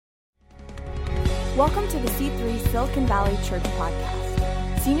Welcome to the C3 Silicon Valley Church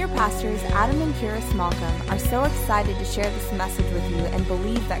podcast. Senior pastors Adam and Kira Smallcombe are so excited to share this message with you and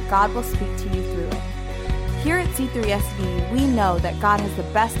believe that God will speak to you through it. Here at C3SV, we know that God has the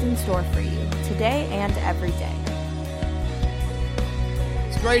best in store for you today and every day.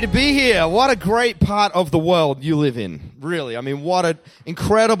 It's great to be here. What a great part of the world you live in. Really, I mean, what an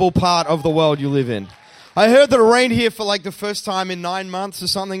incredible part of the world you live in. I heard that it rained here for like the first time in 9 months or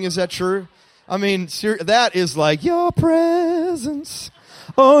something. Is that true? I mean, that is like, your presence,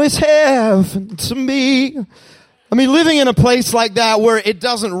 oh, it's heaven to me. I mean, living in a place like that where it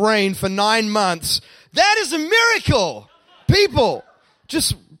doesn't rain for 9 months, that is a miracle. People,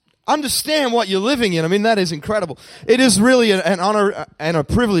 just understand what you're living in. I mean, that is incredible. It is really an honor and a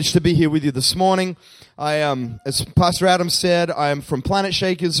privilege to be here with you this morning. As Pastor Adam said, I am from Planet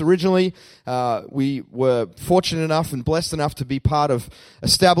Shakers originally. We were fortunate enough and blessed enough to be part of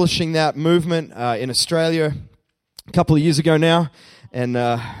establishing that movement in Australia a couple of years ago now, and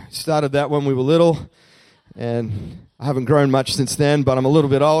started that when we were little, and I haven't grown much since then, but I'm a little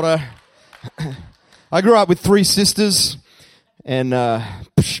bit older. I grew up with 3 sisters, and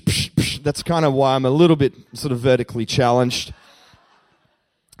that's kind of why I'm a little bit sort of vertically challenged.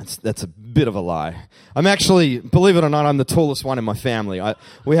 That's a bit of a lie. I'm actually, believe it or not, I'm the tallest one in my family. I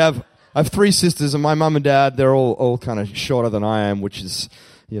have 3 sisters, and my mum and dad, they're all kind of shorter than I am, which is,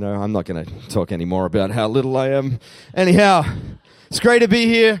 I'm not going to talk anymore about how little I am. Anyhow, it's great to be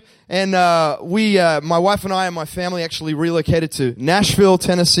here, and my wife and I and my family actually relocated to Nashville,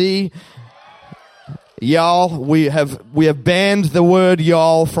 Tennessee. Y'all, we have banned the word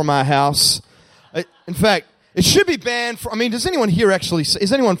y'all from our house. In fact, it should be banned. Does anyone here actually,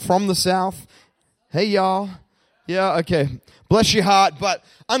 is anyone from the South? Hey, y'all. Yeah, okay. Bless your heart. But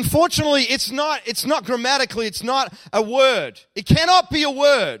unfortunately, it's not grammatically, it's not a word. It cannot be a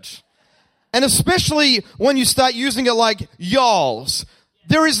word. And especially when you start using it like y'alls.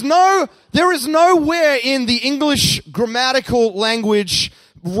 There is nowhere in the English grammatical language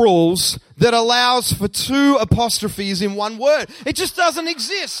rules that allows for 2 apostrophes in one word. It just doesn't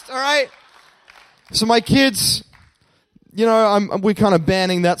exist, all right? So my kids, we're kind of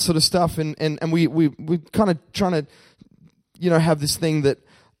banning that sort of stuff, and we kind of trying to, have this thing that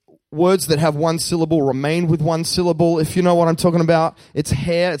words that have 1 syllable remain with 1 syllable. If you know what I'm talking about, it's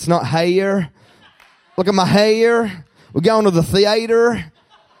hair. It's not hair. Look at my hair. We're going to the theater.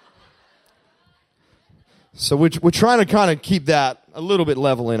 So we're trying to kind of keep that a little bit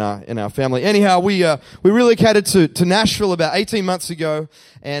level in our family. Anyhow, we relocated to Nashville about 18 months ago,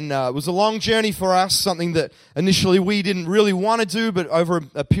 and it was a long journey for us, something that initially we didn't really want to do, but over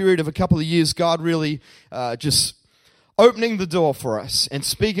a period of a couple of years, God really just opening the door for us and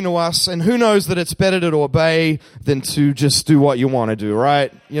speaking to us. And who knows that it's better to obey than to just do what you want to do,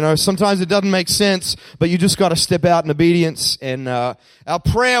 right? Sometimes it doesn't make sense, but you just got to step out in obedience. And our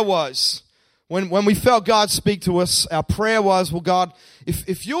prayer was, when we felt God speak to us, our prayer was, well, God,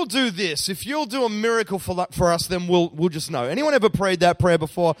 if you'll do this, if you'll do a miracle for us, then we'll just know. Anyone ever prayed that prayer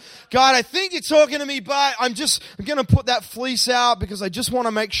before? God, I think you're talking to me, but I'm going to put that fleece out because I just want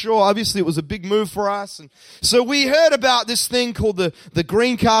to make sure. Obviously, it was a big move for us. And so we heard about this thing called the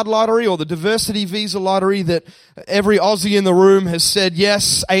Green Card Lottery or the Diversity Visa Lottery that every Aussie in the room has said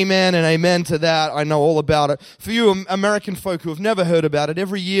yes, amen, and amen to that. I know all about it. For you American folk who have never heard about it,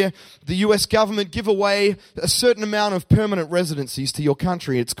 every year the U.S. government give away a certain amount of permanent residencies to your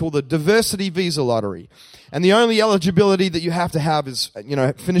country. It's called the Diversity Visa Lottery. And the only eligibility that you have to have is,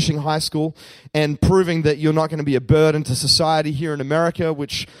 finishing high school and proving that you're not going to be a burden to society here in America,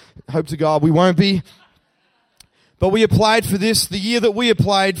 which, hope to God, we won't be. But we applied for this. The year that we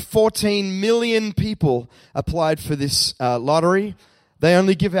applied, 14 million people applied for this lottery. They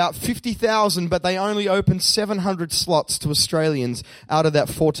only give out 50,000, but they only open 700 slots to Australians out of that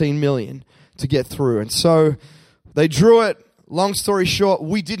 14 million to get through. And so they drew it. Long story short,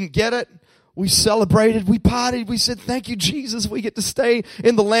 we didn't get it. We celebrated, we partied, we said, thank you, Jesus, we get to stay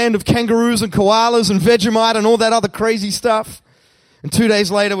in the land of kangaroos and koalas and Vegemite and all that other crazy stuff. And 2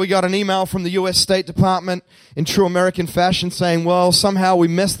 days later, we got an email from the U.S. State Department in true American fashion saying, well, somehow we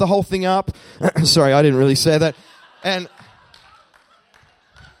messed the whole thing up. Sorry, I didn't really say that. And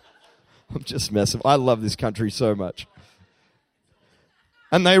I'm just messing. I love this country so much.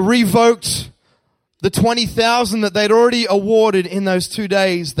 And they revoked the 20,000 that they'd already awarded in those 2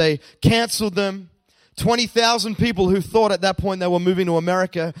 days. They canceled them. 20,000 people who thought at that point they were moving to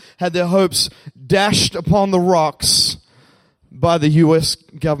America had their hopes dashed upon the rocks by the U.S.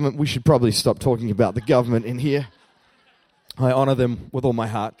 government. We should probably stop talking about the government in here. I honor them with all my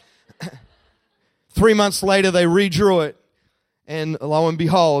heart. 3 months later, they redrew it. And lo and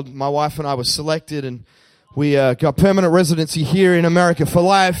behold, my wife and I were selected, and we got permanent residency here in America for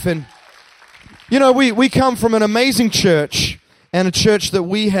life. And, you know, we come from an amazing church, and a church that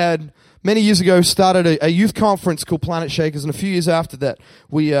we had many years ago started a youth conference called Planet Shakers. And a few years after that,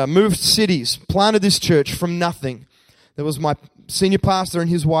 we moved cities, planted this church from nothing. There was my senior pastor and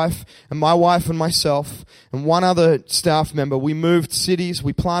his wife, and my wife and myself, and one other staff member. We moved cities,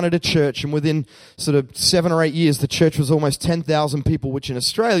 we planted a church, and within sort of 7 or 8 years, the church was almost 10,000 people, which in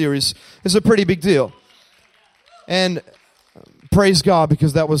Australia is a pretty big deal. And praise God,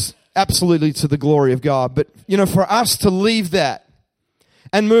 because that was absolutely to the glory of God. But, you know, for us to leave that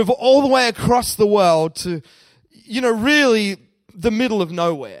and move all the way across the world to, you know, really the middle of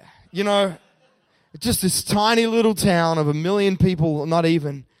nowhere, you know, just this tiny little town of 1 million people, not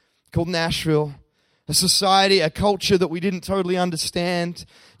even, called Nashville. A society, a culture that we didn't totally understand.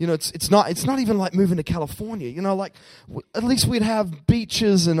 You know, it's not even like moving to California. You know, like at least we'd have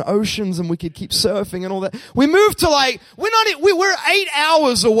beaches and oceans and we could keep surfing and all that. We moved to we're 8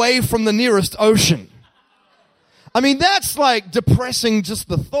 hours away from the nearest ocean. I mean, that's like depressing, just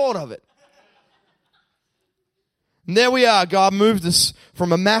the thought of it. And there we are. God moved us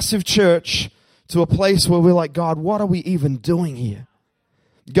from a massive church to a place where we're like, God, what are we even doing here?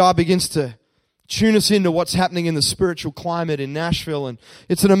 God begins to tune us into what's happening in the spiritual climate in Nashville. And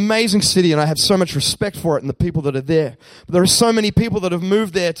it's an amazing city, and I have so much respect for it and the people that are there. But there are so many people that have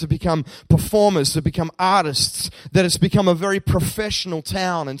moved there to become performers, to become artists, that it's become a very professional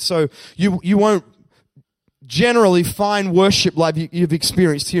town. And so you won't generally find worship like you've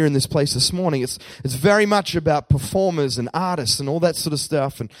experienced here in this place this morning. It's very much about performers and artists and all that sort of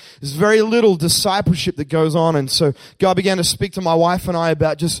stuff, and there's very little discipleship that goes on. And so God began to speak to my wife and I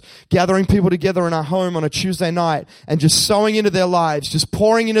about just gathering people together in our home on a Tuesday night and just sowing into their lives, just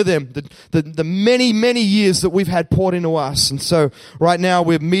pouring into them the many years that we've had poured into us. And so right now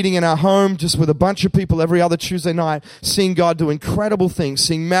we're meeting in our home just with a bunch of people every other Tuesday night, seeing God do incredible things,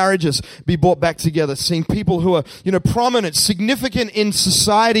 seeing marriages be brought back together, seeing people who are, you know, prominent, significant in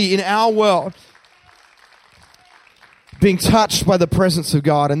society, in our world, being touched by the presence of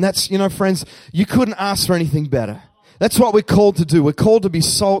God. And that's, you know, friends, you couldn't ask for anything better. That's what we're called to do. We're called to be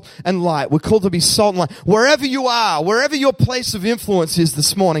salt and light. We're called to be salt and light. Wherever you are, wherever your place of influence is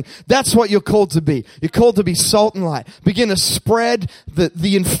this morning, that's what you're called to be. You're called to be salt and light. Begin to spread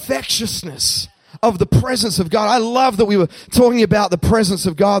the infectiousness of the presence of God. I love that we were talking about the presence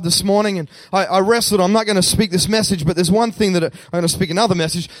of God this morning, and I wrestled. I'm not going to speak this message, but there's one thing that I'm going to speak another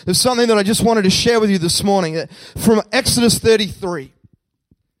message. There's something that I just wanted to share with you this morning from Exodus 33.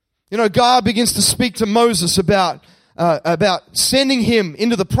 You know, God begins to speak to Moses about sending him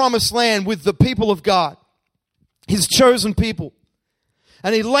into the promised land with the people of God, his chosen people.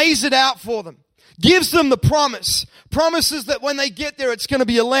 And he lays it out for them. Gives them the promises that when they get there, it's going to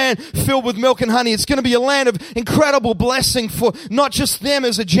be a land filled with milk and honey. It's going to be a land of incredible blessing for not just them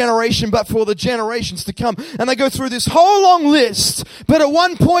as a generation, but for the generations to come. And they go through this whole long list. But at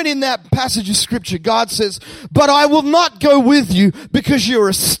one point in that passage of scripture, God says, "But I will not go with you because you're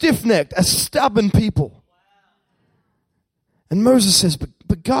a stiff-necked, a stubborn people." And Moses says,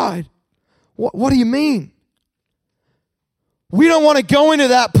 but God, what do you mean? We don't want to go into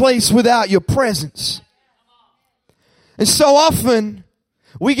that place without your presence. And so often,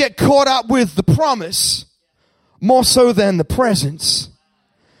 we get caught up with the promise more so than the presence.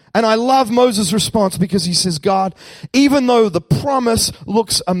 And I love Moses' response because he says, God, even though the promise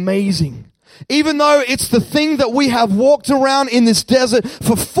looks amazing, even though it's the thing that we have walked around in this desert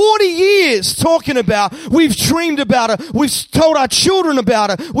for 40 years talking about, we've dreamed about it, we've told our children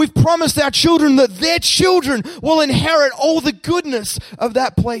about it, we've promised our children that their children will inherit all the goodness of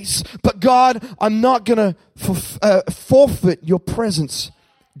that place. But God, I'm not going to forfeit your presence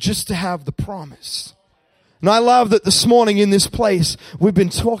just to have the promise. And I love that this morning in this place, we've been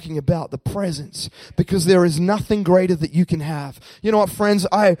talking about the presence, because there is nothing greater that you can have. You know what, friends?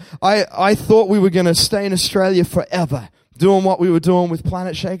 I thought we were going to stay in Australia forever, doing what we were doing with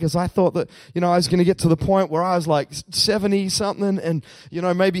Planet Shakers. I thought that, you know, I was going to get to the point where I was like 70 something and, you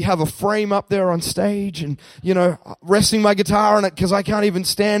know, maybe have a frame up there on stage and, you know, resting my guitar on it because I can't even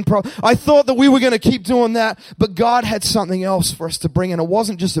stand. I thought that we were going to keep doing that, but God had something else for us to bring, and it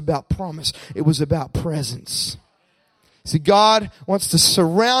wasn't just about promise. It was about presence. See, God wants to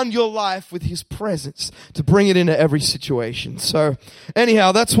surround your life with His presence to bring it into every situation. So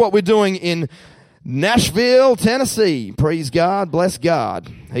anyhow, that's what we're doing in Nashville, Tennessee. Praise God, bless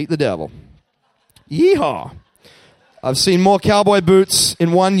God, hate the devil. Yeehaw. I've seen more cowboy boots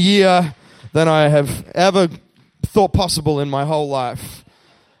in 1 year than I have ever thought possible in my whole life.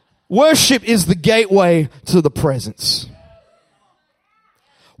 Worship is the gateway to the presence.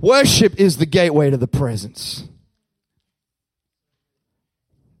 Worship is the gateway to the presence.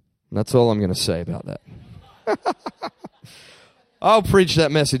 And that's all I'm going to say about that. I'll preach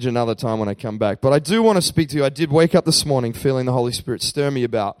that message another time when I come back. But I do want to speak to you. I did wake up this morning feeling the Holy Spirit stir me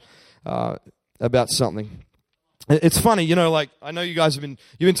about something. It's funny, you know, like I know you guys you've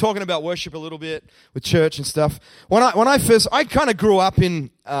been talking about worship a little bit with church and stuff. When I kind of grew up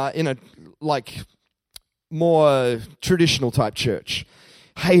in a like more traditional type church.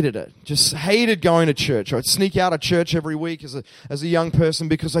 Hated it. Just hated going to church. I'd sneak out of church every week as a young person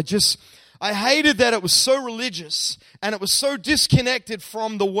because I hated that it was so religious and it was so disconnected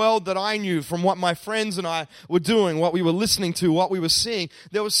from the world that I knew, from what my friends and I were doing, what we were listening to, what we were seeing.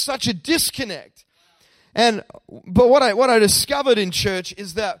 There was such a disconnect. But what I discovered in church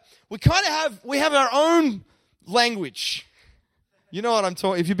is that we have our own language. You know what I'm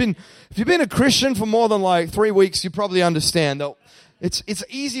talking. If you've been a Christian for more than like 3 weeks, you probably understand that it's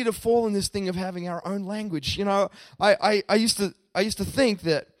easy to fall in this thing of having our own language. You know, I used to think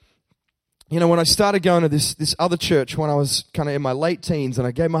that, you know, when I started going to this other church when I was kind of in my late teens and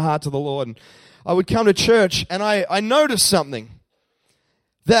I gave my heart to the Lord, and I would come to church and I noticed something,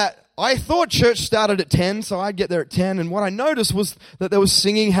 that I thought church started at 10, so I'd get there at 10, and what I noticed was that there was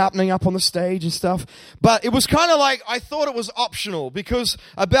singing happening up on the stage and stuff, but it was kind of like I thought it was optional because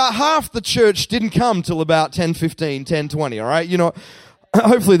about half the church didn't come till about 10:15, 10:20, all right? You know,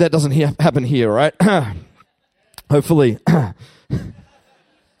 hopefully that doesn't happen here, right? Hopefully.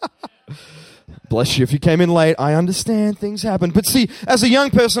 Bless you if you came in late. I understand things happen. But see, as a young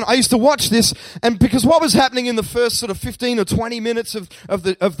person, I used to watch this, and because what was happening in the first sort of 15 or 20 minutes of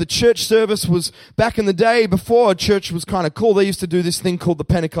the church service was, back in the day, before church was kind of cool, they used to do this thing called the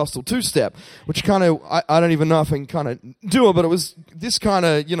Pentecostal two-step, which kind of, I don't even know if I can kind of do it, but it was this kind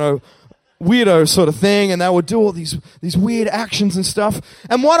of, you know, weirdo sort of thing, and they would do all these weird actions and stuff.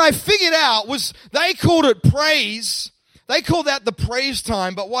 And what I figured out was they called it praise. They called that the praise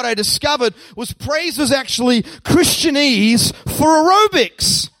time, but what I discovered was praise was actually Christianese for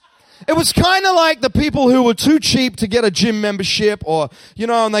aerobics. It was kind of like the people who were too cheap to get a gym membership, or, you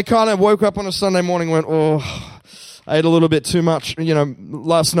know, and they kind of woke up on a Sunday morning and went, oh, I ate a little bit too much, you know,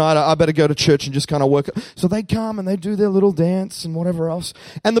 last night, I better go to church and just kind of work. So they'd come and they'd do their little dance and whatever else.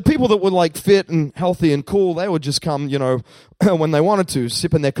 And the people that were like fit and healthy and cool, they would just come, you know, when they wanted to,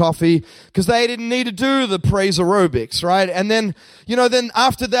 sipping their coffee, because they didn't need to do the praise aerobics, right? And then, you know, then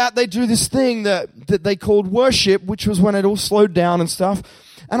after that, they do this thing that they called worship, which was when it all slowed down and stuff.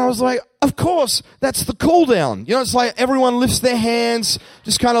 And I was like, of course, that's the cool down. You know, it's like everyone lifts their hands,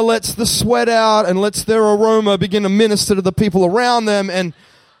 just kind of lets the sweat out and lets their aroma begin to minister to the people around them. And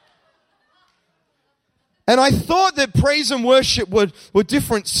I thought that praise and worship were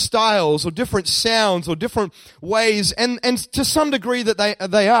different styles or different sounds or different ways. And to some degree that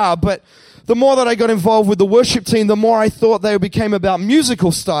they are, but the more that I got involved with the worship team, the more I thought they became about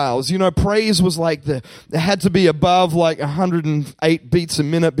musical styles. You know, praise was like it had to be above like 108 beats a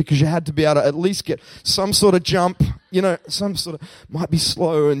minute because you had to be able to at least get some sort of jump, you know, some sort of, might be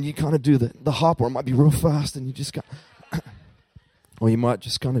slow and you kind of do the hop, or it might be real fast and you just go, or you might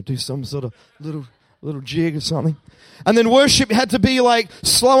just kind of do some sort of little jig or something. And then worship had to be like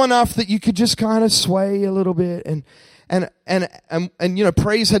slow enough that you could just kind of sway a little bit, and you know,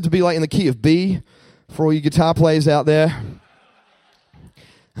 praise had to be like in the key of B for all you guitar players out there.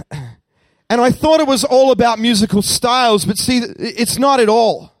 And I thought it was all about musical styles, but see, it's not at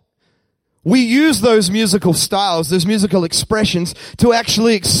all. We use those musical styles, those musical expressions, to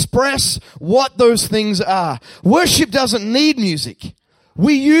actually express what those things are. Worship doesn't need music.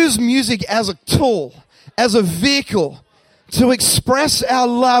 We use music as a tool, as a vehicle, to express our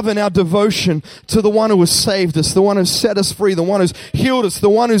love and our devotion to the one who has saved us, the one who's set us free, the one who's healed us, the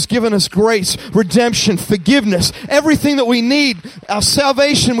one who's given us grace, redemption, forgiveness, everything that we need. Our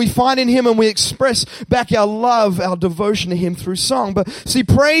salvation we find in Him, and we express back our love, our devotion to Him through song. But see,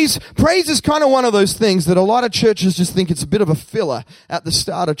 praise is kind of one of those things that a lot of churches just think it's a bit of a filler at the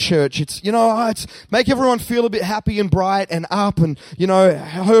start of church. It's, you know, it's make everyone feel a bit happy and bright and up, and, you know,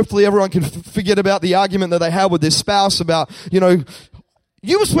 hopefully everyone can forget about the argument that they had with their spouse about, you know,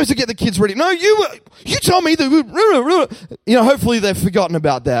 you were supposed to get the kids ready. No, you told me that, you know, hopefully they've forgotten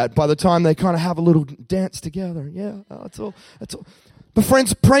about that by the time they kind of have a little dance together. Yeah, that's all. But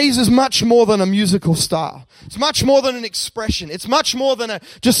friends, praise is much more than a musical style. It's much more than an expression. It's much more than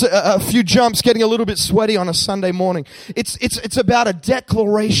just a few jumps, getting a little bit sweaty on a Sunday morning. It's about a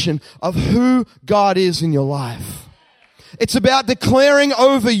declaration of who God is in your life. It's about declaring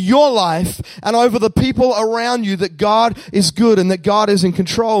over your life and over the people around you that God is good and that God is in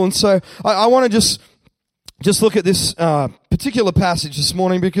control. And so I want to just look at this particular passage this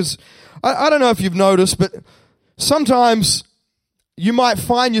morning because I don't know if you've noticed, but sometimes you might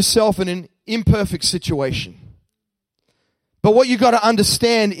find yourself in an imperfect situation. But what you got to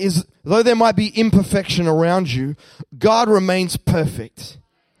understand is, though there might be imperfection around you, God remains perfect.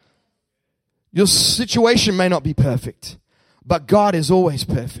 Your situation may not be perfect, but God is always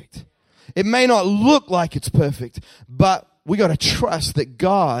perfect. It may not look like it's perfect, but we got to trust that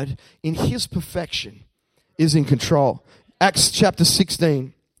God, in His perfection, is in control. Acts chapter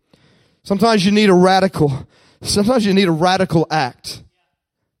 16. Sometimes you need a radical act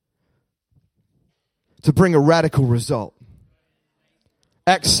to bring a radical result.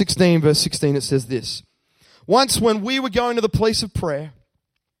 Acts 16 verse 16, it says this. Once when we were going to the place of prayer,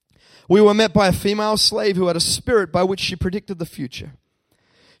 we were met by a female slave who had a spirit by which she predicted the future.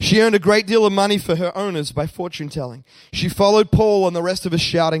 She earned a great deal of money for her owners by fortune telling. She followed Paul and the rest of us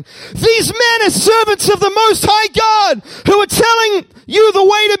shouting, "These men are servants of the Most High God who are telling you the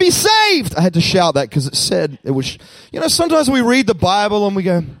way to be saved." I had to shout that because it was, sometimes we read the Bible and we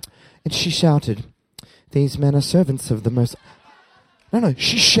go, and she shouted, "These men are servants of the Most..." No,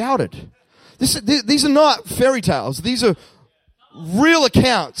 she shouted. These are not fairy tales. These are real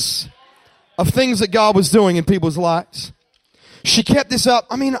accounts of things that God was doing in people's lives. She kept this up.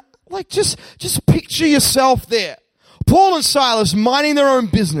 I mean, just picture yourself there. Paul and Silas minding their own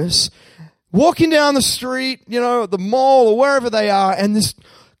business, walking down the street, the mall or wherever they are, and this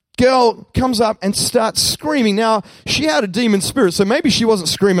girl comes up and starts screaming. Now, she had a demon spirit, so maybe she wasn't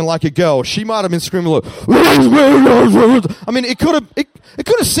screaming like a girl. She might have been screaming like, I mean, it could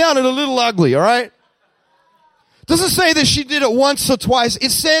have sounded a little ugly, all right? It doesn't say that she did it once or twice.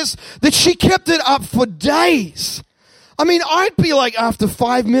 It says that she kept it up for days. I mean, I'd be like, after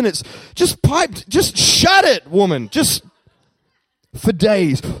 5 minutes, just shut it, woman. Just for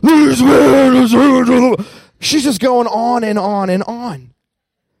days. She's just going on and on and on.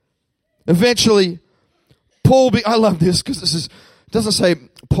 Eventually, I love this because it doesn't say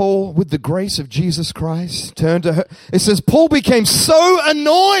Paul, with the grace of Jesus Christ, turned to her. It says Paul became so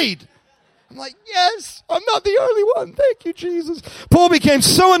annoyed. I'm like, yes, I'm not the only one. Thank you, Jesus. Paul became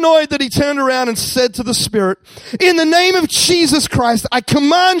so annoyed that he turned around and said to the spirit, "In the name of Jesus Christ, I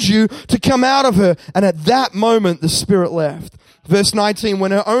command you to come out of her." And at that moment, the spirit left. Verse 19,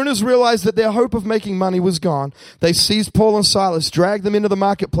 when her owners realized that their hope of making money was gone, they seized Paul and Silas, dragged them into the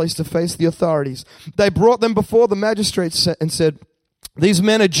marketplace to face the authorities. They brought them before the magistrates and said, "These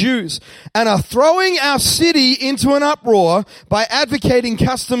men are Jews and are throwing our city into an uproar by advocating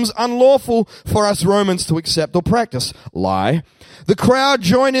customs unlawful for us Romans to accept or practice." Lie. The crowd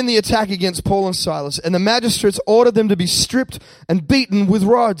joined in the attack against Paul and Silas, and the magistrates ordered them to be stripped and beaten with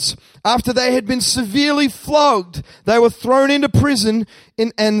rods. After they had been severely flogged, they were thrown into prison,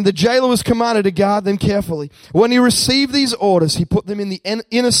 and the jailer was commanded to guard them carefully. When he received these orders, he put them in the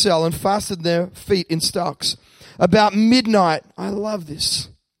inner cell and fastened their feet in stocks. About midnight, I love this.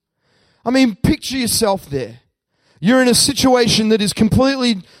 I mean, picture yourself there. You're in a situation that is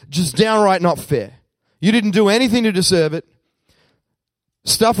completely just downright not fair. You didn't do anything to deserve it.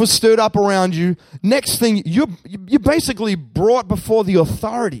 Stuff was stirred up around you. Next thing, you're basically brought before the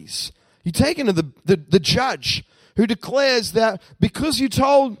authorities. You're taken to the judge who declares that because you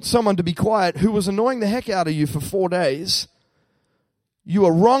told someone to be quiet who was annoying the heck out of you for 4 days, you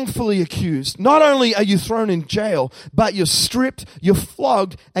are wrongfully accused. Not only are you thrown in jail, but you're stripped, you're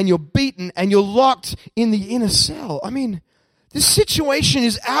flogged, and you're beaten, and you're locked in the inner cell. I mean, this situation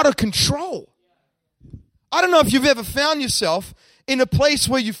is out of control. I don't know if you've ever found yourself in a place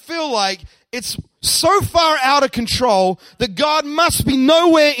where you feel like it's so far out of control that God must be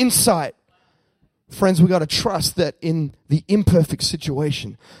nowhere in sight. Friends, we got to trust that in the imperfect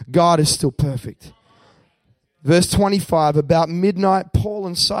situation, God is still perfect. Verse 25, about midnight, Paul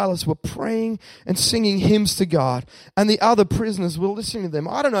and Silas were praying and singing hymns to God, and the other prisoners were listening to them.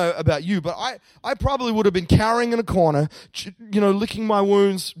 I don't know about you, but I probably would have been cowering in a corner, licking my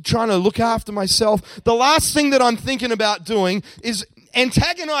wounds, trying to look after myself. The last thing that I'm thinking about doing is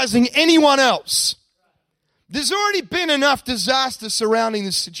antagonizing anyone else. There's already been enough disaster surrounding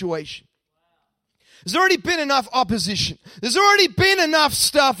this situation. There's already been enough opposition. There's already been enough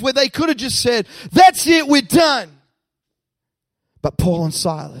stuff where they could have just said, "That's it, we're done." But Paul and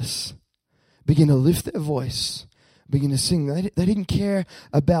Silas begin to lift their voice, begin to sing. They didn't care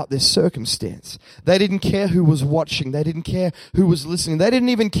about their circumstance. They didn't care who was watching. They didn't care who was listening. They didn't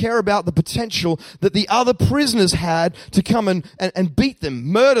even care about the potential that the other prisoners had to come and beat them,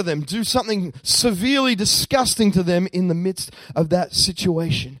 murder them, do something severely disgusting to them in the midst of that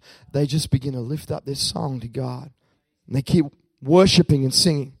situation. They just begin to lift up their song to God. And they keep worshiping and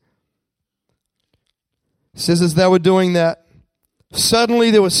singing. It says as they were doing that,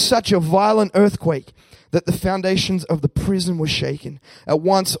 Suddenly there was such a violent earthquake that the foundations of the prison were shaken. At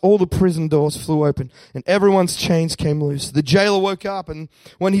once all the prison doors flew open and everyone's chains came loose. The jailer woke up, and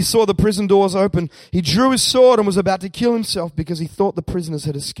when he saw the prison doors open, he drew his sword and was about to kill himself because he thought the prisoners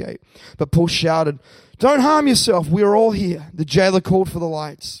had escaped. But Paul shouted, "Don't harm yourself, we are all here." The jailer called for the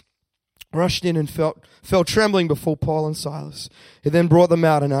lights, rushed in and fell trembling before Paul and Silas. He then brought them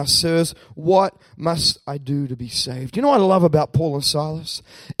out and asked, "Sirs, what must I do to be saved?" You know what I love about Paul and Silas?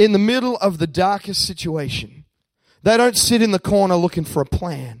 In the middle of the darkest situation, they don't sit in the corner looking for a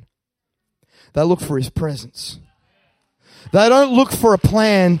plan. They look for his presence. They don't look for a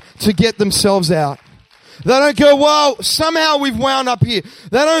plan to get themselves out. They don't go, "Well, somehow we've wound up here."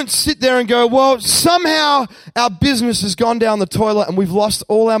 They don't sit there and go, "Well, somehow our business has gone down the toilet and we've lost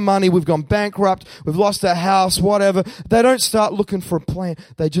all our money, we've gone bankrupt, we've lost our house, whatever." They don't start looking for a plan.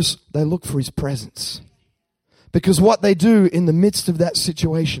 They look for his presence. Because what they do in the midst of that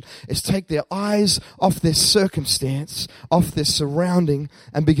situation is take their eyes off their circumstance, off their surrounding,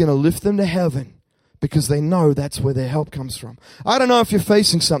 and begin to lift them to heaven, because they know that's where their help comes from. I don't know if you're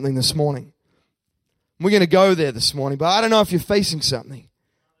facing something this morning. We're going to go there this morning, but I don't know if you're facing something.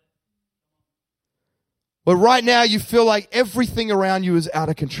 But right now you feel like everything around you is out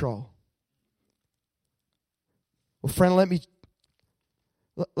of control. Well, friend, let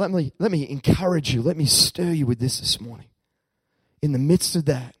me encourage you. Let me stir you with this morning. In the midst of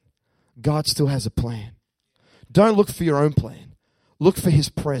that, God still has a plan. Don't look for your own plan. Look for his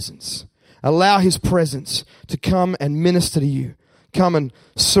presence. Allow his presence to come and minister to you. Come and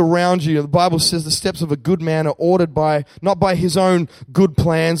surround you. The Bible says the steps of a good man are ordered by, not by his own good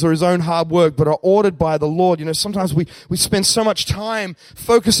plans or his own hard work, but are ordered by the Lord. You know, sometimes we spend so much time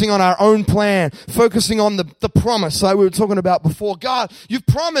focusing on our own plan, focusing on the promise like we were talking about before. God, you've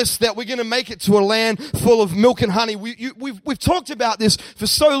promised that we're going to make it to a land full of milk and honey. We've talked about this for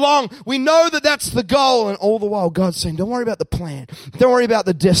so long. We know that that's the goal. And all the while God's saying, don't worry about the plan. Don't worry about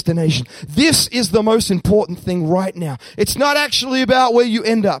the destination. This is the most important thing right now. It's not actually about where you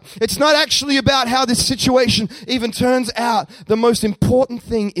end up. It's not actually about how this situation even turns out. The most important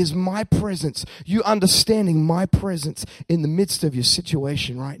thing is my presence. You understanding my presence in the midst of your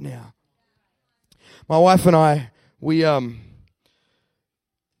situation right now. My wife and I, we've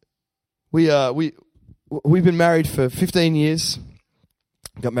been married for 15 years.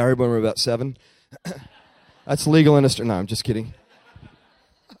 Got married when we were about 7. That's legal in Australia. No, I'm just kidding.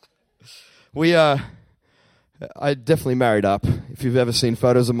 I definitely married up. If you've ever seen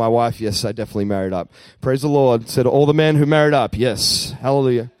photos of my wife, yes, I definitely married up. Praise the Lord. Said all the men who married up, yes.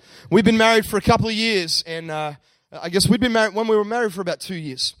 Hallelujah. We've been married for a couple of years, and I guess we'd been married when we were married for about 2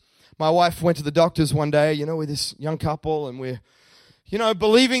 years. My wife went to the doctors one day, with this young couple, and we're,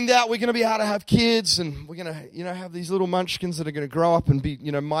 believing that we're going to be able to have kids, and we're going to, have these little munchkins that are going to grow up and be,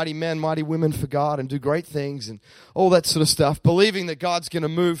 mighty men, mighty women for God and do great things and all that sort of stuff, believing that God's going to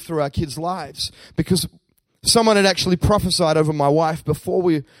move through our kids' lives. Because someone had actually prophesied over my wife before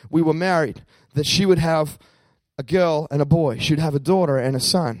we were married that she would have a girl and a boy. She'd have a daughter and a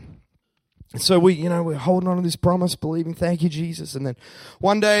son. And so we're holding on to this promise, believing, thank you, Jesus. And then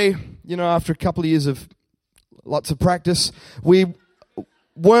one day, after a couple of years of lots of practice, we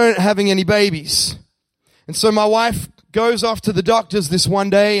weren't having any babies. And so my wife goes off to the doctors this one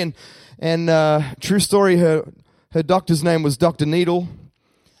day, and true story, her doctor's name was Dr. Needle.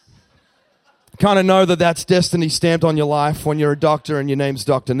 Kind of know that that's destiny stamped on your life when you're a doctor and your name's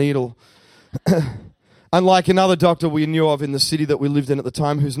Dr. Needle. Unlike another doctor we knew of in the city that we lived in at the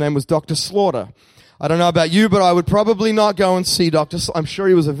time, whose name was Dr. Slaughter. I don't know about you, but I would probably not go and see Dr. Slaughter. I'm sure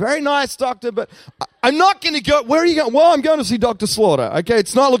he was a very nice doctor, but I'm not going to go. Where are you going? Well, I'm going to see Dr. Slaughter. Okay,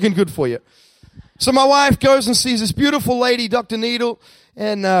 it's not looking good for you. So my wife goes and sees this beautiful lady, Dr. Needle,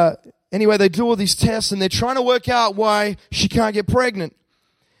 and anyway, they do all these tests, and they're trying to work out why she can't get pregnant.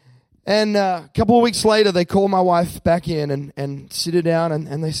 And a couple of weeks later, they call my wife back in and sit her down,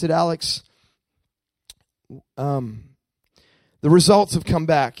 and they said, "Alex, the results have come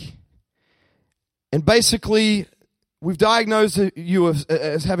back. And basically, we've diagnosed you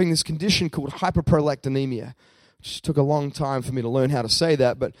as having this condition called hyperprolactinemia," which took a long time for me to learn how to say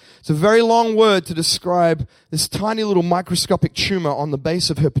that, but it's a very long word to describe this tiny little microscopic tumor on the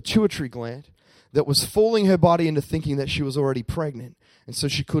base of her pituitary gland that was fooling her body into thinking that she was already pregnant. And so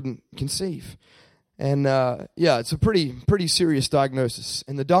she couldn't conceive. And it's a pretty serious diagnosis.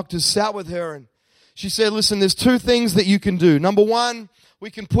 And the doctors sat with her and she said, "Listen, there's 2 things that you can do. Number 1,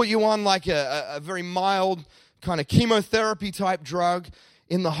 we can put you on like a very mild kind of chemotherapy type drug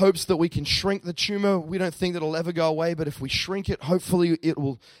in the hopes that we can shrink the tumor. We don't think that it'll ever go away, but if we shrink it, hopefully it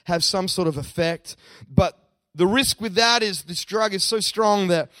will have some sort of effect. But the risk with that is this drug is so strong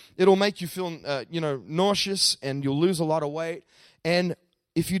that it'll make you feel, nauseous, and you'll lose a lot of weight. And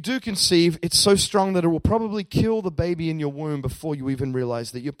if you do conceive, it's so strong that it will probably kill the baby in your womb before you even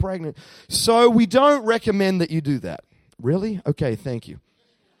realize that you're pregnant. So we don't recommend that you do that. Really? Okay, thank you.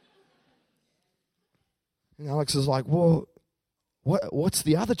 And Alex is like, well, what's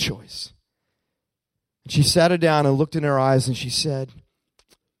the other choice? And she sat her down and looked in her eyes and she said,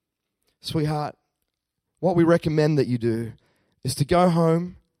 sweetheart, what we recommend that you do is to go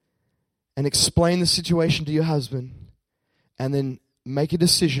home and explain the situation to your husband and then make a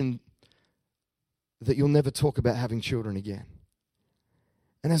decision that you'll never talk about having children again.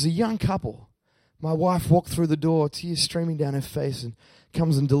 And as a young couple, my wife walked through the door, tears streaming down her face, and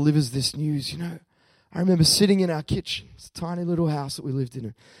comes and delivers this news. I remember sitting in our kitchen, it's a tiny little house that we lived in,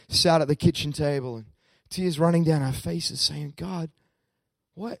 and sat at the kitchen table and tears running down our faces saying, God,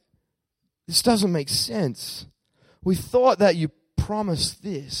 what? This doesn't make sense. We thought that you promised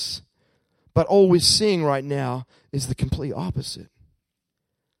this, but all we're seeing right now is the complete opposite.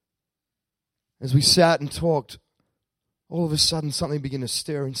 As we sat and talked, all of a sudden something began to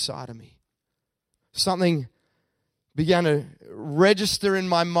stir inside of me. Something began to register in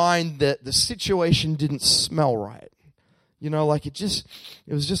my mind that the situation didn't smell right. It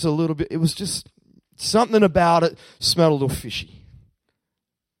was just a little bit, it was just something about it smelled a little fishy.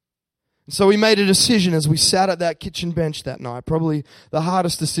 And so we made a decision as we sat at that kitchen bench that night, probably the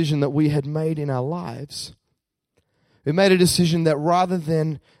hardest decision that we had made in our lives. We made a decision that rather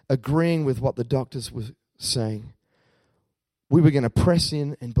than agreeing with what the doctors were saying, we were going to press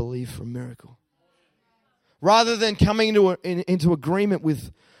in and believe for a miracle. Rather than coming into agreement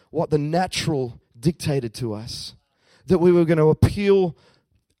with what the natural dictated to us, that we were going to appeal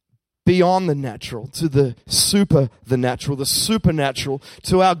beyond the natural to the supernatural,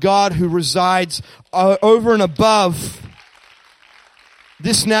 to our God who resides over and above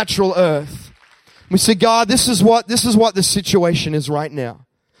this natural earth. We say, God, this is what the situation is right now.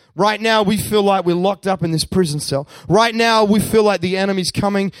 Right now, we feel like we're locked up in this prison cell. Right now, we feel like the enemy's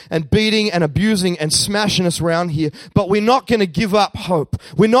coming and beating and abusing and smashing us around here. But we're not going to give up hope.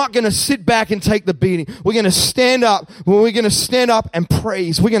 We're not going to sit back and take the beating. We're going to stand up. We're going to stand up and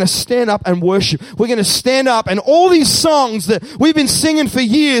praise. We're going to stand up and worship. We're going to stand up, and all these songs that we've been singing for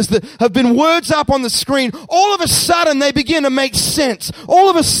years that have been words up on the screen, all of a sudden they begin to make sense. All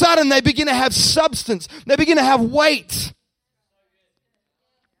of a sudden they begin to have substance. They begin to have weight.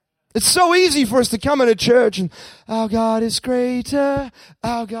 It's so easy for us to come into church and, our God is greater,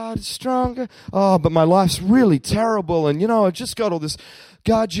 our God is stronger. Oh, but my life's really terrible, and I've just got all this.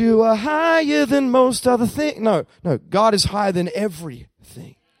 God, you are higher than most other things. No, God is higher than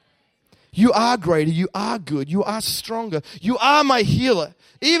everything. You are greater, you are good, you are stronger, you are my healer.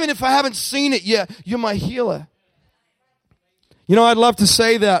 Even if I haven't seen it yet, you're my healer. I'd love to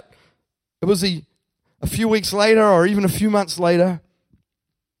say that it was a few weeks later or even a few months later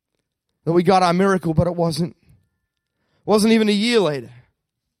that we got our miracle, but it wasn't. It wasn't even a year later.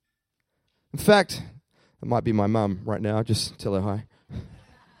 In fact, it might be my mum right now. Just tell her hi.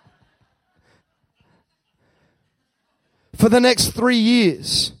 For the next 3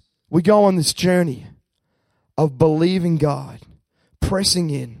 years, we go on this journey of believing God,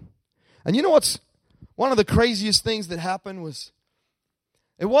 pressing in. And you know what's one of the craziest things that happened was,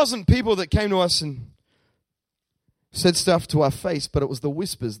 it wasn't people that came to us and said stuff to our face, but it was the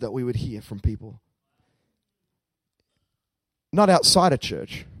whispers that we would hear from people. Not outside of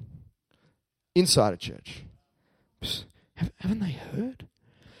church, inside of church. Haven't they heard?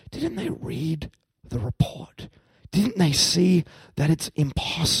 Didn't they read the report? Didn't they see that it's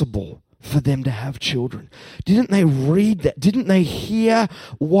impossible for them to have children? Didn't they read that? Didn't they hear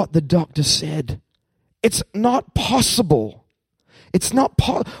what the doctor said? It's not possible. It's not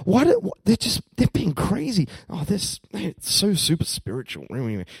they're being crazy. Oh, they're so super spiritual.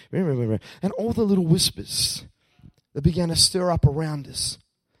 And all the little whispers that began to stir up around us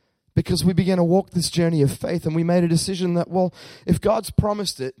because we began to walk this journey of faith, and we made a decision that, well, if God's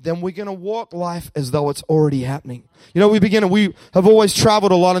promised it, then we're going to walk life as though it's already happening. We have always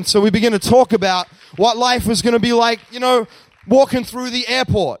traveled a lot, and so we began to talk about what life was going to be like, walking through the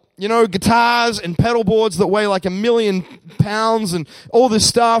airport. Guitars and pedal boards that weigh like 1 million pounds and all this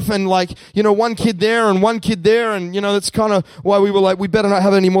stuff, and one kid there and one kid there, and that's kind of why we were like, we better not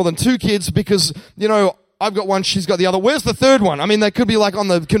have any more than 2 kids because I've got one, she's got the other. Where's the third one? I mean, they could be like on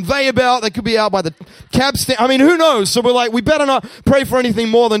the conveyor belt, they could be out by the cab stand. I mean, who knows? So we're like, we better not pray for anything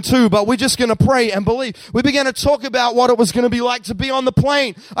more than 2, but we're just going to pray and believe. We began to talk about what it was going to be like to be on the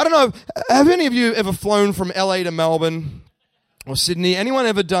plane. I don't know, have any of you ever flown from LA to Melbourne? or Sydney. Anyone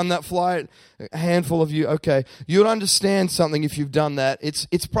ever done that flight? A handful of you. Okay. You'll understand something if you've done that. It's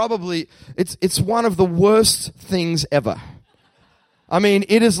one of the worst things ever. I mean,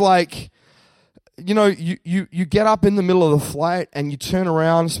 it is like, you know, you get up in the middle of the flight and you turn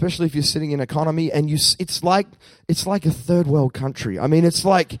around, especially if you're sitting in economy, and it's like a third world country. I mean, it's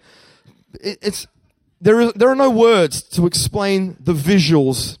like there are no words to explain the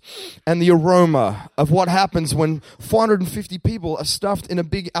visuals and the aroma of what happens when 450 people are stuffed in a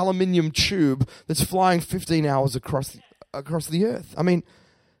big aluminium tube that's flying 15 hours across the earth. I mean,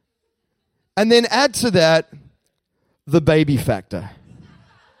 and then add to that the baby factor.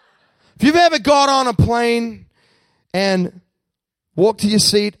 If you've ever got on a plane and walked to your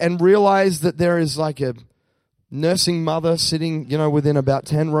seat and realized that there is like a nursing mother sitting, you know, within about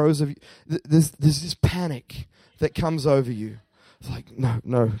 10 rows of you, there's this panic that comes over you. It's like,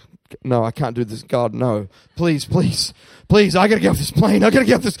 no, I can't do this. God, no. Please, I gotta get off this plane.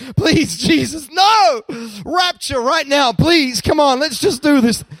 Please, Jesus, no! Rapture right now, please, come on, let's just do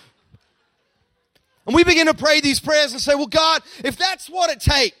this. And we begin to pray these prayers and say, well, God, if that's what it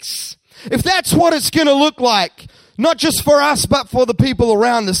takes, if that's what it's going to look like, not just for us, but for the people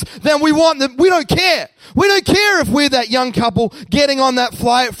around us, then we don't care. We don't care if we're that young couple getting on that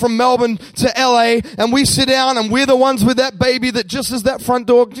flight from Melbourne to LA and we sit down and we're the ones with that baby that just as that front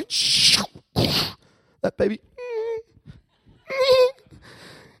door, that baby,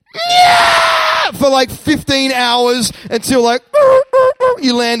 for like 15 hours until like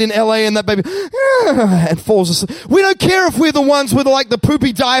you land in LA and that baby and falls asleep. We don't care if we're the ones with like the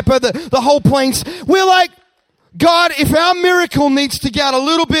poopy diaper, the whole plane's. We're like, God, if our miracle needs to get a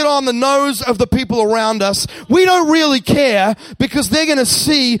little bit on the nose of the people around us, we don't really care because they're going to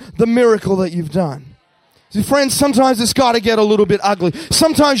see the miracle that you've done. See, friends, sometimes it's got to get a little bit ugly.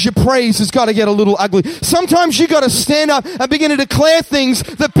 Sometimes your praise has got to get a little ugly. Sometimes you got to stand up and begin to declare things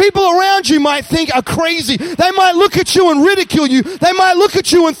that people around you might think are crazy. They might look at you and ridicule you. They might look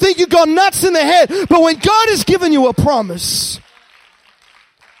at you and think you've got nuts in the head. But when God has given you a promise,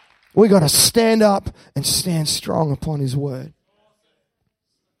 we got to stand up and stand strong upon His word.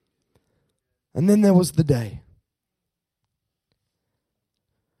 And then there was the day.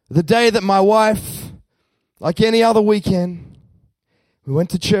 The day that my wife, like any other weekend, we went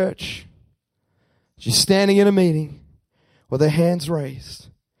to church. She's standing in a meeting with her hands raised,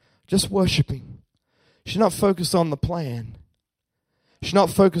 just worshiping. She's not focused on the plan. She's not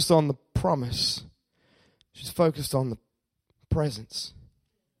focused on the promise. She's focused on the presence.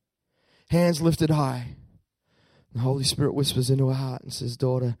 Hands lifted high. The Holy Spirit whispers into her heart and says,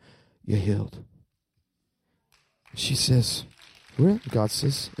 daughter, you're healed. She says, really? God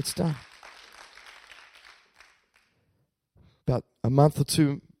says, it's done. About a month or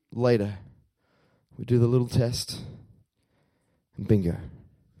two later, we do the little test, and bingo.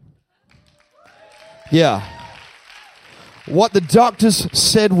 Yeah. What the doctors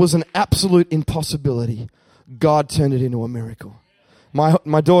said was an absolute impossibility, God turned it into a miracle.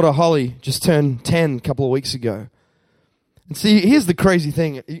 My daughter Holly just turned 10 a couple of weeks ago. And see, here's the crazy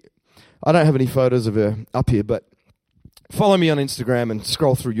thing. I don't have any photos of her up here, but follow me on Instagram and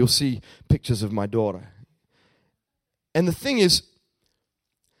scroll through. You'll see pictures of my daughter. And the thing is,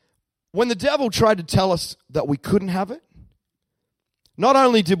 when the devil tried to tell us that we couldn't have it, not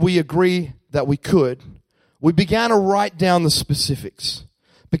only did we agree that we could, we began to write down the specifics.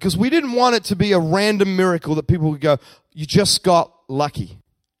 Because we didn't want it to be a random miracle that people would go, you just got lucky.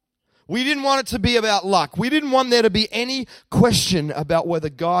 We didn't want it to be about luck. We didn't want there to be any question about whether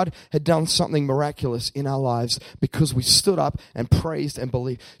God had done something miraculous in our lives because we stood up and praised and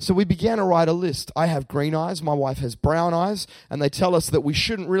believed. So we began to write a list. I have green eyes. My wife has brown eyes. And they tell us that we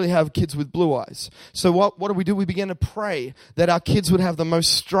shouldn't really have kids with blue eyes. So what do? We began to pray that our kids would have the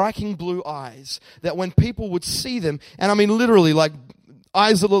most striking blue eyes, that when people would see them, and I mean literally like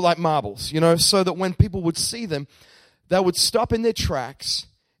eyes that look like marbles, so that when people would see them, they would stop in their tracks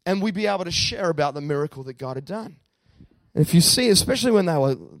and we'd be able to share about the miracle that God had done. And if you see, especially when they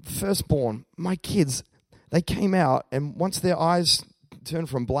were first born, my kids, they came out and once their eyes turned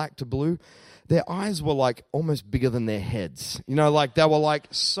from black to blue, their eyes were like almost bigger than their heads. Like they were like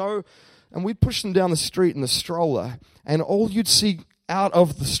so, and we'd push them down the street in the stroller and all you'd see out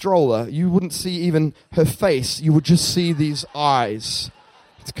of the stroller, you wouldn't see even her face, you would just see these eyes.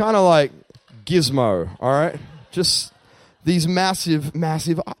 It's kind of like Gizmo, all right? Just these massive,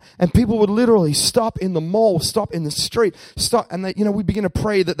 and people would literally stop in the mall, stop in the street, stop, and they, we begin to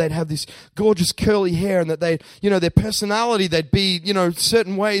pray that they'd have this gorgeous curly hair and that they, their personality, they'd be,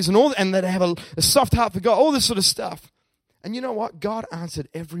 certain ways and all, and they'd have a soft heart for God, all this sort of stuff. And you know what? God answered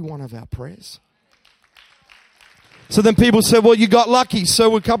every one of our prayers. So then people said, well, you got lucky.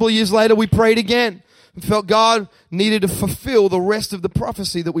 So a couple of years later, we prayed again. We felt God needed to fulfill the rest of the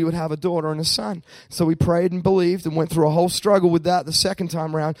prophecy that we would have a daughter and a son. So we prayed and believed and went through a whole struggle with that the second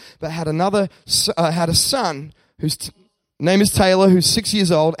time around, but had a son whose name is Taylor, who's 6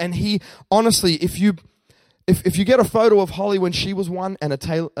 years old. And he, honestly, if you get a photo of Holly when she was one and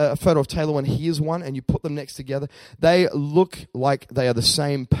a photo of Taylor when he is one, and you put them next together, they look like they are the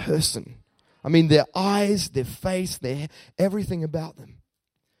same person. I mean, their eyes, their face, everything about them.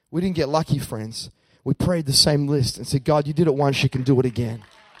 We didn't get lucky, friends. We prayed the same list and said, God, you did it once, you can do it again.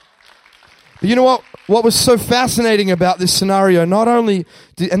 But you know what? What was so fascinating about this scenario, and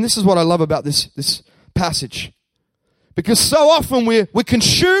this is what I love about this passage, because so often we're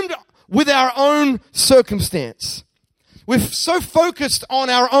consumed with our own circumstance. We're so focused on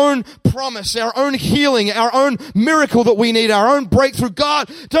our own promise, our own healing, our own miracle that we need, our own breakthrough.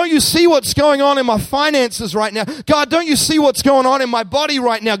 God, don't you see what's going on in my finances right now? God, don't you see what's going on in my body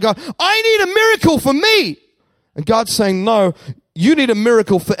right now? God, I need a miracle for me. And God's saying, no, you need a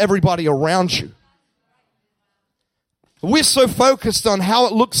miracle for everybody around you. We're so focused on how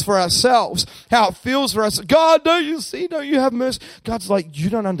it looks for ourselves, how it feels for us. God, don't you see? Don't you have mercy? God's like, you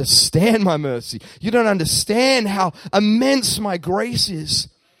don't understand my mercy. You don't understand how immense my grace is.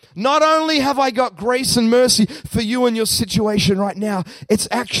 Not only have I got grace and mercy for you and your situation right now, it's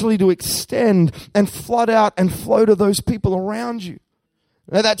actually to extend and flood out and flow to those people around you.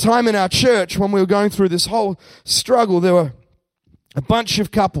 At that time in our church, when we were going through this whole struggle, there were a bunch of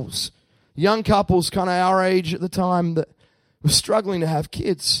couples, young couples, kind of our age at the time, that were struggling to have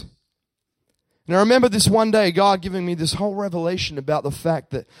kids. And I remember this one day, God giving me this whole revelation about the fact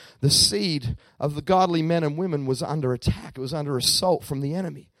that the seed of the godly men and women was under attack. It was under assault from the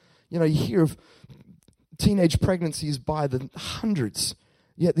enemy. You know, you hear of teenage pregnancies by the hundreds,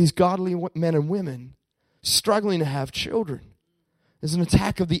 yet these godly men and women struggling to have children. There's an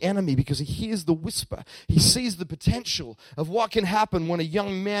attack of the enemy because he hears the whisper. He sees the potential of what can happen when a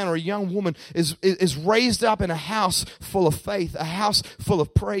young man or a young woman is raised up in a house full of faith, a house full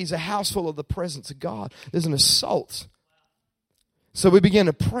of praise, a house full of the presence of God. There's an assault. So we began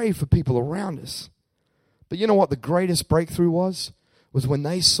to pray for people around us. But you know what the greatest breakthrough was? Was when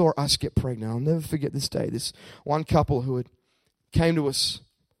they saw us get pregnant. I'll never forget this day. This one couple who had came to us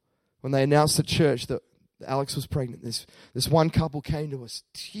when they announced at church that Alex was pregnant. This one couple came to us,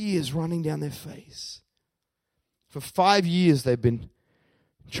 tears running down their face. For 5 years, they've been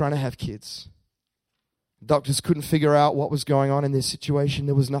trying to have kids. Doctors couldn't figure out what was going on in their situation.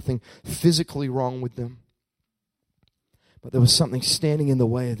 There was nothing physically wrong with them. But there was something standing in the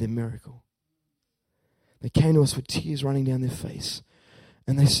way of their miracle. They came to us with tears running down their face.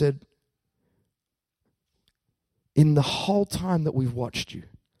 And they said, in the whole time that we've watched you,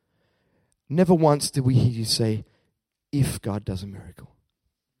 never once did we hear you say, if God does a miracle.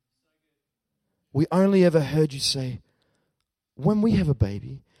 We only ever heard you say, when we have a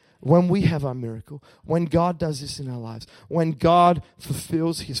baby, when we have our miracle, when God does this in our lives, when God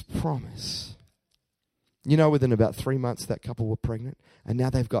fulfills his promise. You know, within about 3 months, that couple were pregnant, and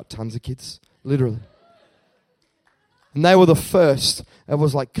now they've got tons of kids, literally. And they were the first. It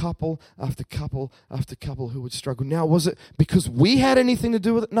was like couple after couple after couple who would struggle. Now, was it because we had anything to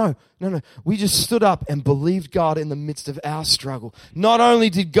do with it? No. We just stood up and believed God in the midst of our struggle. Not only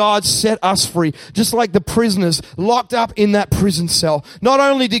did God set us free, just like the prisoners locked up in that prison cell. Not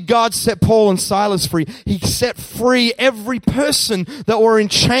only did God set Paul and Silas free, he set free every person that were in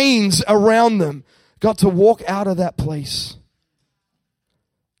chains around them. Got to walk out of that place.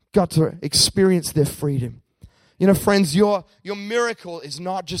 Got to experience their freedom. You know, friends, your miracle is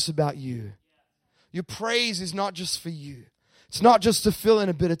not just about you. Your praise is not just for you. It's not just to fill in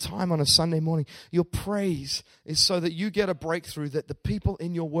a bit of time on a Sunday morning. Your praise is so that you get a breakthrough, that the people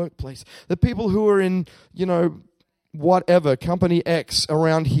in your workplace, the people who are in, you know, whatever, company X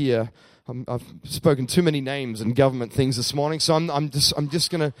around here. I've spoken too many names and government things this morning, so I'm just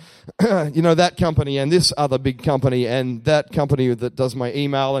going to, you know, that company and this other big company and that company that does my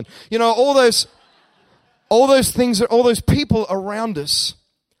email and, you know, all those things, all those people around us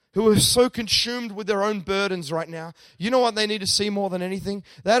who are so consumed with their own burdens right now. You know what they need to see more than anything?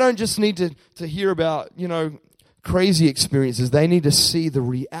 They don't just need to hear about, you know, crazy experiences. They need to see the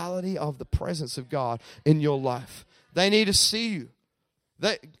reality of the presence of God in your life. They need to see you.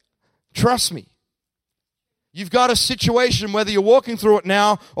 Trust me. You've got a situation, whether you're walking through it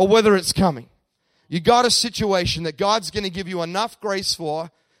now or whether it's coming. You've got a situation that God's going to give you enough grace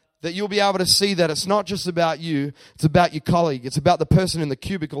for, that you'll be able to see that it's not just about you, it's about your colleague, it's about the person in the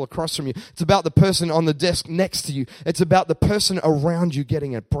cubicle across from you, it's about the person on the desk next to you, it's about the person around you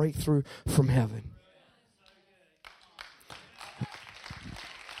getting a breakthrough from heaven.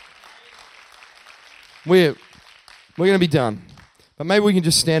 We're going to be done. But maybe we can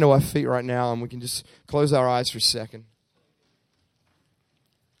just stand to our feet right now and we can just close our eyes for a second.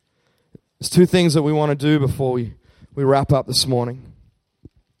 There's two things that we want to do before we wrap up this morning.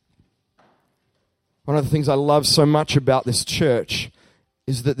 One of the things I love so much about this church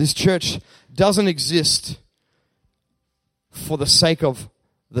is that this church doesn't exist for the sake of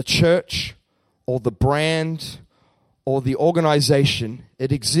the church or the brand or the organization.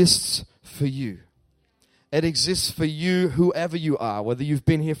 It exists for you. It exists for you, whoever you are, whether you've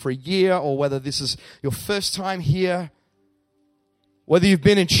been here for a year or whether this is your first time here, whether you've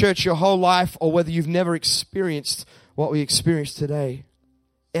been in church your whole life or whether you've never experienced what we experience today,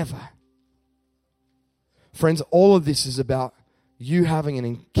 ever. Friends, all of this is about you having an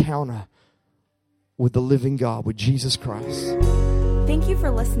encounter with the living God, with Jesus Christ. Thank you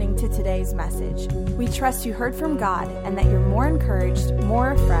for listening to today's message. We trust you heard from God and that you're more encouraged,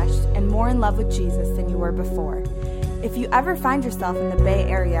 more refreshed, and more in love with Jesus than you were before. If you ever find yourself in the Bay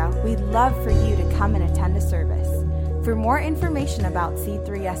Area, we'd love for you to come and attend a service. For more information about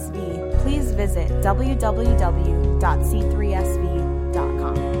C3SV, please visit www.c3sv.com.